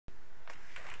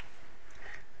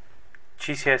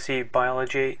GCSE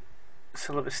Biology,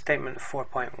 Syllabus Statement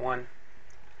 4.1.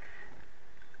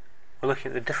 We're looking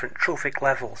at the different trophic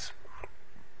levels.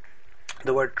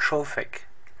 The word trophic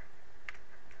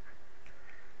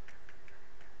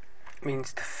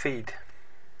means to feed.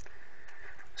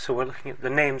 So we're looking at the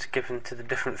names given to the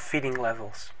different feeding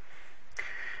levels.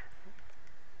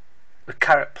 The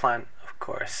carrot plant, of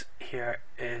course, here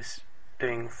is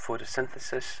doing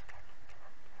photosynthesis.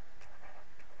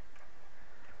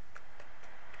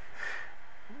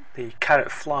 The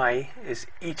carrot fly is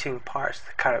eating parts of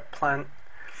the carrot plant,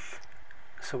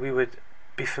 so we would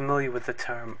be familiar with the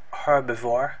term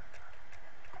herbivore.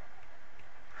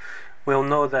 We'll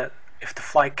know that if the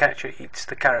flycatcher eats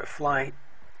the carrot fly,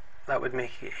 that would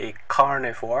make it a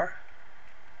carnivore.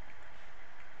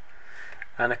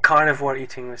 And a carnivore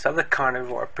eating this other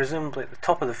carnivore, presumably at the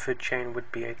top of the food chain, would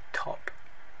be a top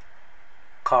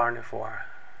carnivore.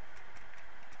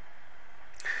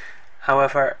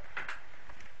 However,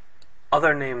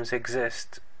 other names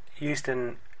exist used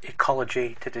in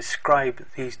ecology to describe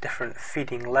these different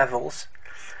feeding levels.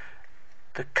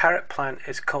 The carrot plant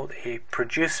is called a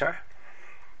producer.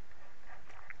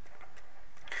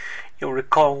 You'll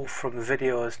recall from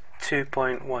videos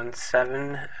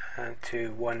 2.17 and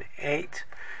 2.18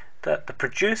 that the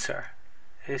producer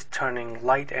is turning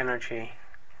light energy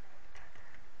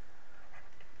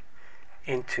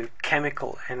into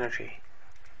chemical energy.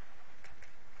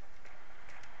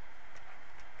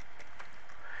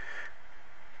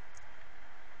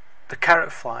 The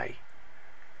carrot fly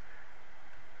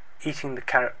eating the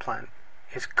carrot plant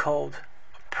is called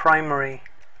a primary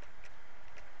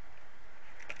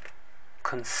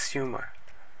consumer.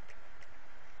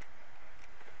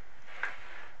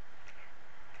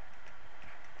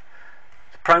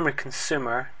 The primary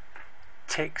consumer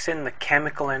takes in the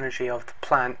chemical energy of the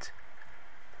plant.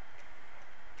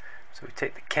 So we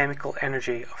take the chemical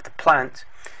energy of the plant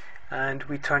and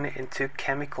we turn it into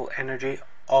chemical energy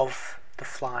of the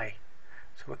fly.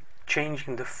 So we're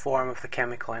changing the form of the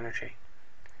chemical energy.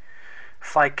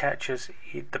 Flycatchers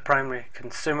eat the primary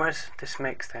consumers. This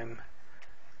makes them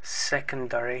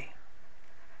secondary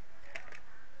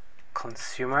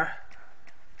consumer.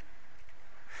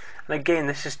 And again,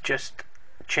 this is just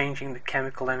changing the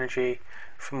chemical energy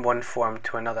from one form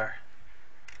to another.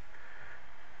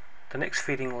 The next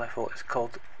feeding level is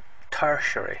called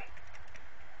tertiary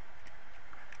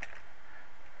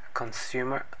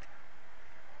consumer.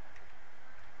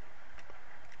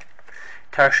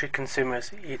 Tertiary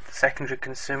consumers eat the secondary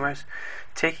consumers,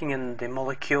 taking in the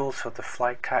molecules of the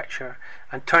flycatcher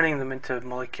and turning them into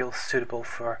molecules suitable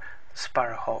for the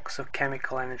sparrowhawk. So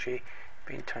chemical energy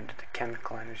being turned into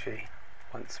chemical energy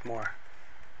once more.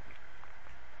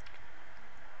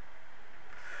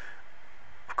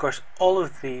 Of course, all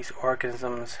of these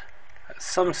organisms at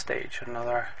some stage or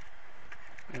another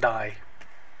die,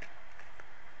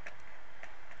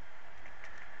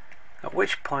 at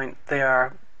which point they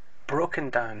are broken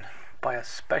down by a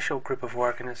special group of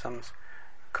organisms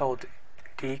called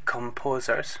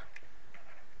decomposers.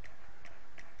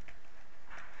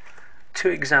 Two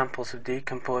examples of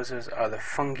decomposers are the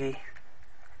fungi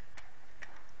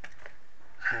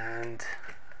and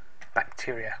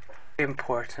bacteria. Very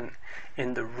important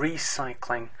in the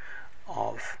recycling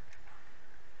of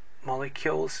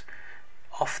molecules,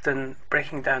 often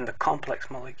breaking down the complex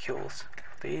molecules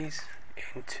of these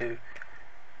into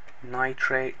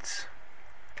nitrates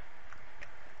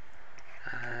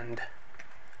and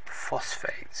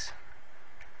phosphates.